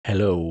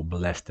Hello,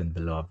 blessed and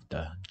beloved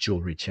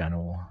Jewelry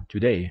channel.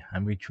 Today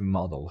I'm going to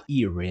model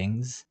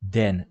earrings,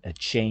 then a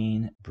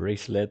chain,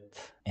 bracelet,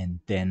 and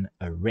then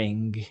a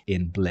ring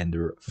in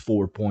Blender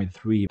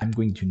 4.3. I'm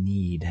going to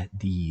need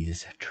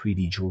these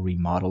 3D jewelry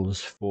models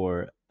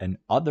for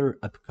another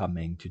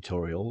upcoming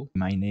tutorial.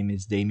 My name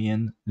is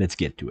Damien. Let's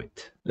get to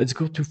it. Let's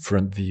go to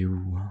front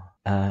view,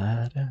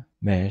 add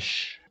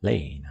mesh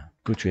plane.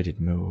 Go to edit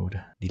mode,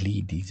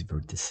 delete these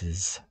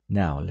vertices.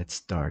 Now let's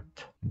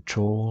start.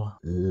 Control,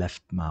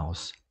 left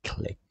mouse,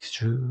 click,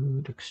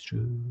 extrude,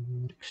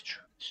 extrude,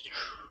 extrude,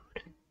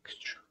 extrude,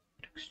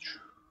 extrude,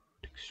 extrude,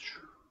 extrude,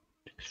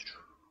 extrude,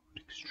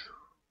 extrude,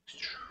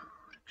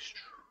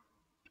 extrude,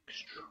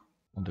 extrude.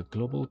 On the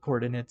global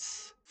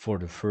coordinates for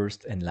the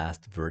first and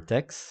last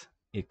vertex,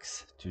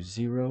 x to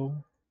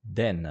 0,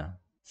 then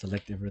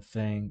select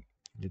everything.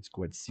 Let's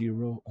go at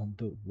 0 on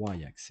the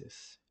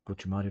y-axis. Go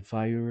to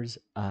modifiers,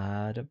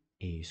 add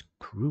a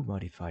screw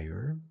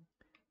modifier,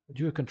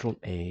 do a Control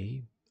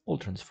A, all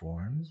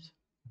transforms,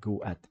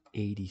 go at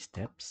 80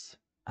 steps,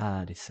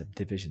 add a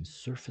subdivision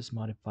surface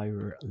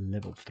modifier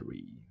level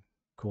 3.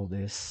 Call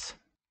this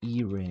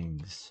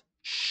earrings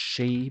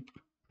shape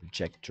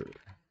projector.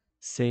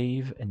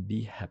 Save and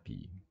be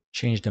happy.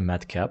 Change the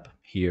matte cap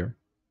here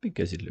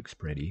because it looks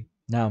pretty.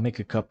 Now make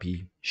a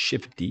copy,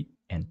 Shift D,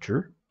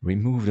 enter.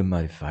 Remove the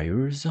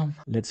modifiers.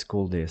 Let's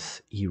call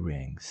this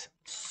earrings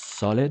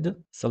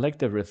solid.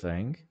 Select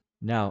everything.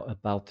 Now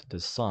about the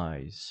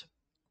size.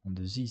 On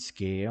the Z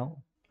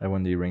scale, I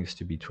want the earrings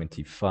to be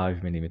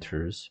 25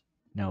 millimeters.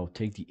 Now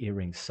take the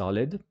earring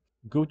solid,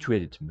 go to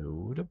edit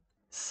mode,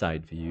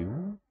 side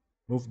view,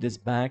 move this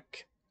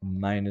back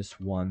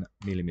 -1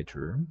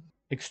 millimeter,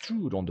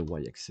 extrude on the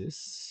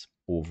y-axis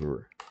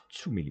over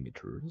 2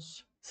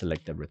 millimeters,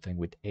 select everything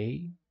with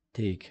A,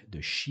 take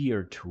the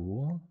shear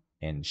tool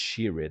and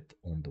shear it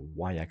on the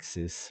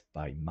y-axis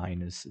by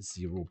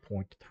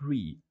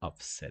 -0.3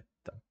 offset.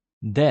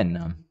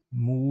 Then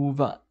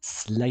move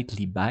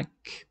slightly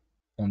back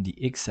on the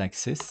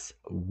x-axis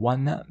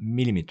 1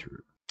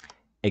 millimeter.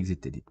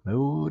 Exit edit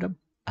mode,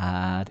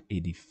 add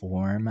a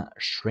deform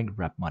shrink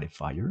wrap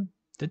modifier.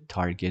 The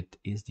target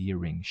is the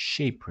earring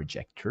shape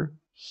projector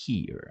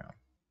here.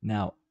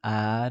 Now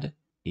add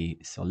a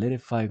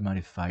solidify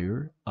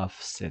modifier,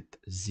 offset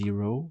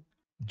 0,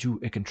 do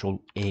a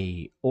Control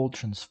A, all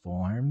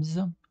transforms,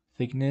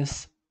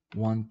 thickness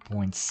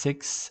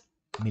 1.6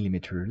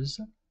 millimeters.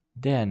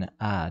 Then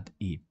add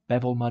a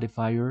bevel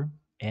modifier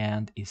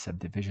and a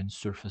subdivision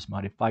surface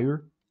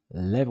modifier,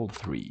 level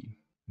 3.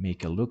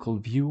 Make a local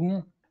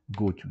view,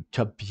 go to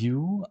top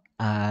view,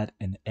 add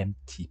an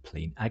empty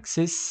plane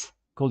axis,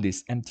 call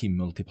this empty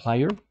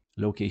multiplier,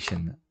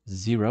 location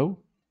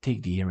 0.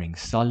 Take the earring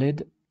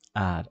solid,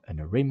 add an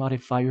array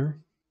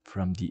modifier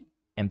from the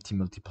empty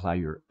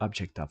multiplier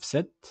object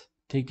offset.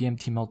 Take the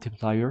empty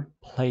multiplier,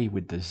 play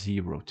with the Z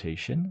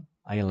rotation.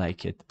 I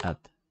like it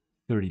at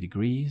 30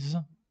 degrees.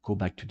 Go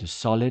back to the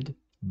solid.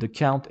 The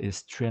count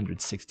is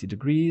 360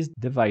 degrees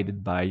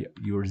divided by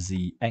your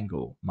Z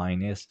angle,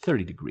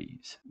 -30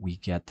 degrees. We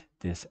get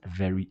this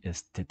very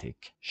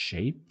aesthetic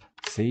shape.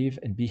 Save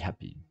and be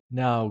happy.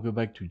 Now go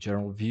back to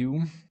general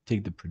view,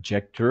 take the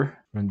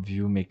projector, front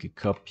view, make a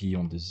copy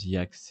on the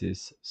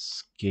Z-axis,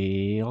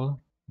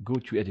 scale, go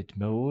to edit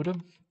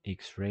mode,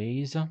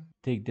 X-rays,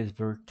 take this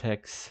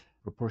vertex,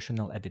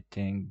 proportional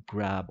editing,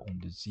 grab on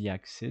the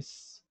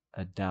Z-axis,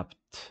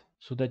 adapt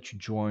so that you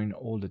join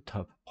all the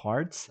top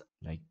parts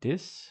like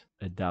this.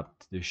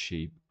 Adapt the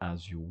shape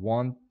as you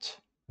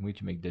want. I'm going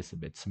to make this a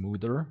bit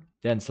smoother.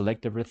 Then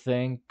select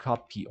everything,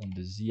 copy on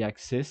the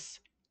Z-axis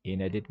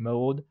in edit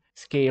mode,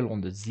 scale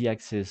on the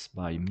Z-axis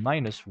by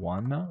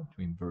 -1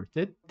 to invert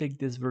it. Take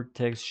this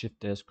vertex,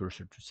 Shift S,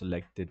 cursor to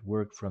selected,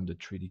 work from the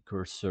 3D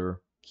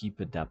cursor,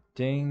 keep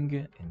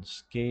adapting and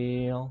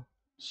scale.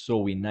 So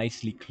we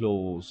nicely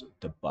close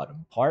the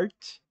bottom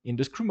part. In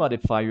the screw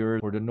modifier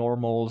for the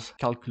normals,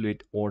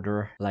 calculate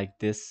order like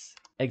this.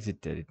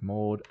 Exit edit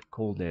mode,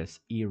 call this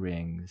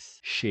earrings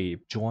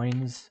shape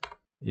joins.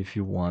 If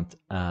you want,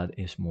 add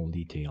a small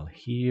detail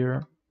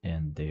here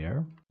and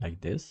there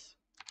like this.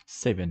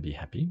 Save and be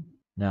happy.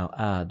 Now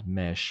add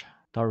mesh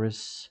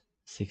torus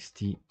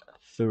 60,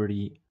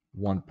 30,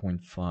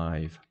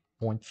 1.5,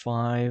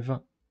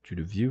 0.5 to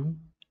the view.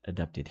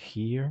 Adapt it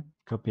here.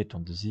 Copy it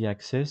on the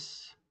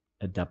Z-axis.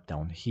 Adapt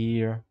down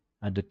here.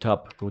 At the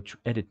top, go to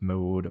edit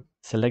mode.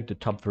 Select the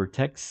top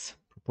vertex.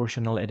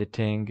 Proportional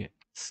editing.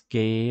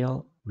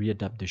 Scale.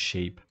 Readapt the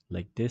shape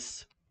like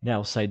this.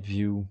 Now side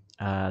view.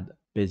 Add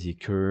Bezier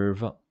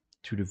curve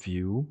to the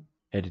view.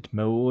 Edit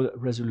mode.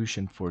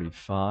 Resolution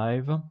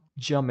 45.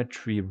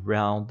 Geometry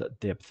round.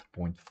 Depth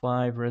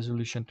 0.5.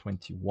 Resolution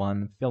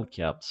 21. Fill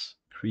caps.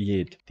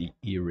 Create the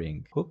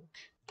earring hook.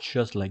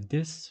 Just like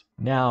this.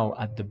 Now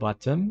at the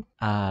bottom,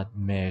 add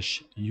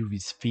mesh UV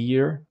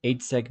sphere,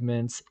 8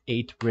 segments,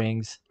 8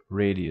 rings,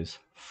 radius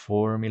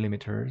 4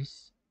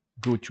 millimeters.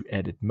 Go to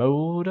edit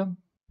mode,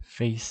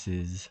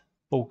 faces,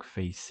 poke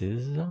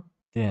faces,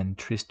 then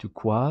trace to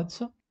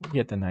quads,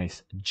 get a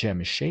nice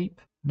gem shape.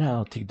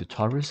 Now take the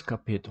torus,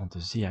 copy it on the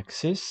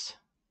Z-axis,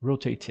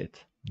 rotate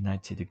it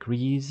 90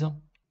 degrees.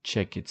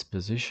 Check its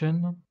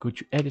position. Go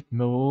to edit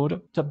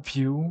mode, top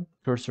view,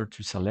 cursor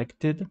to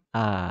selected,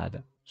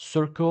 add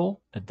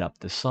circle,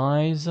 adapt the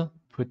size,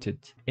 put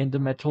it in the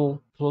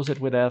metal, close it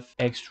with F,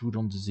 extrude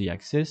on the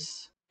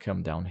Z-axis,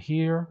 come down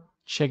here,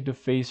 check the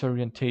face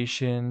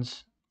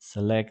orientations,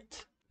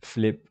 select,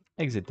 flip,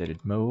 exit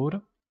edit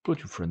mode, go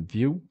to front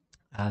view,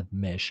 add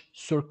mesh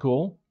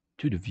circle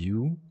to the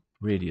view,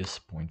 radius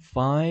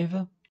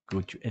 0.5,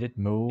 go to edit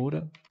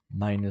mode,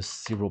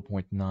 minus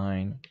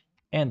 0.9,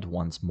 and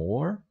once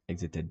more,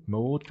 exit edit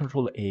mode,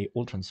 Control A,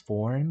 all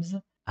transforms,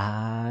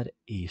 add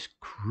a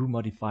screw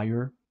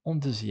modifier on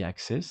the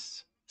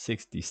Z-axis,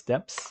 60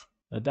 steps,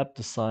 adapt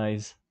the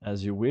size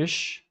as you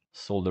wish,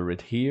 solder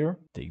it here,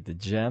 take the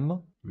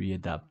gem,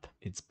 readapt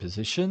its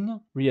position,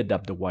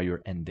 readapt the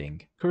wire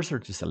ending, cursor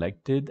to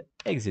selected,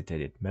 exit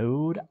edit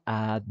mode,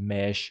 add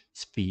mesh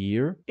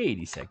sphere,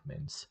 80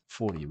 segments,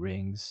 40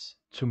 rings,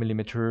 2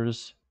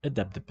 millimeters,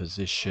 adapt the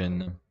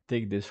position,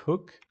 take this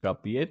hook,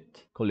 copy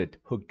it, call it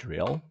hook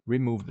drill,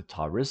 remove the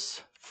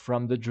torus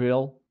from the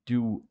drill,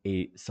 do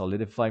a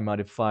solidify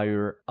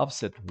modifier,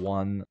 offset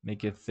 1,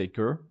 make it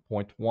thicker,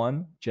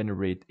 0.1,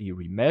 generate a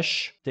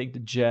remesh, take the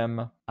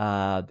gem,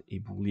 add a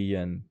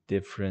boolean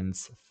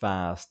difference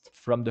fast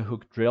from the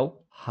hook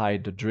drill,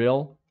 hide the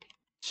drill,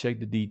 check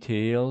the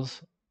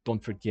details,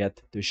 don't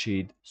forget the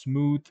shade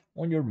smooth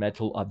on your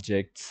metal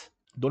objects,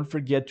 don't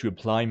forget to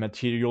apply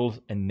materials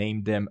and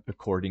name them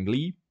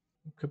accordingly.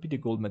 Copy the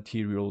gold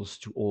materials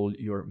to all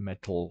your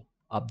metal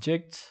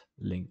objects,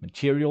 link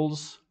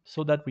materials,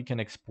 so that we can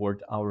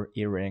export our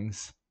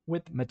earrings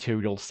with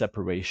material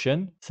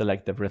separation.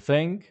 Select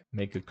everything,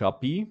 make a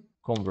copy,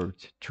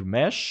 convert to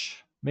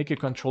mesh, make a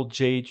Ctrl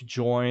J to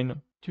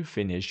join to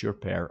finish your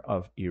pair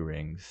of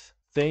earrings.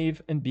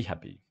 Save and be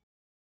happy.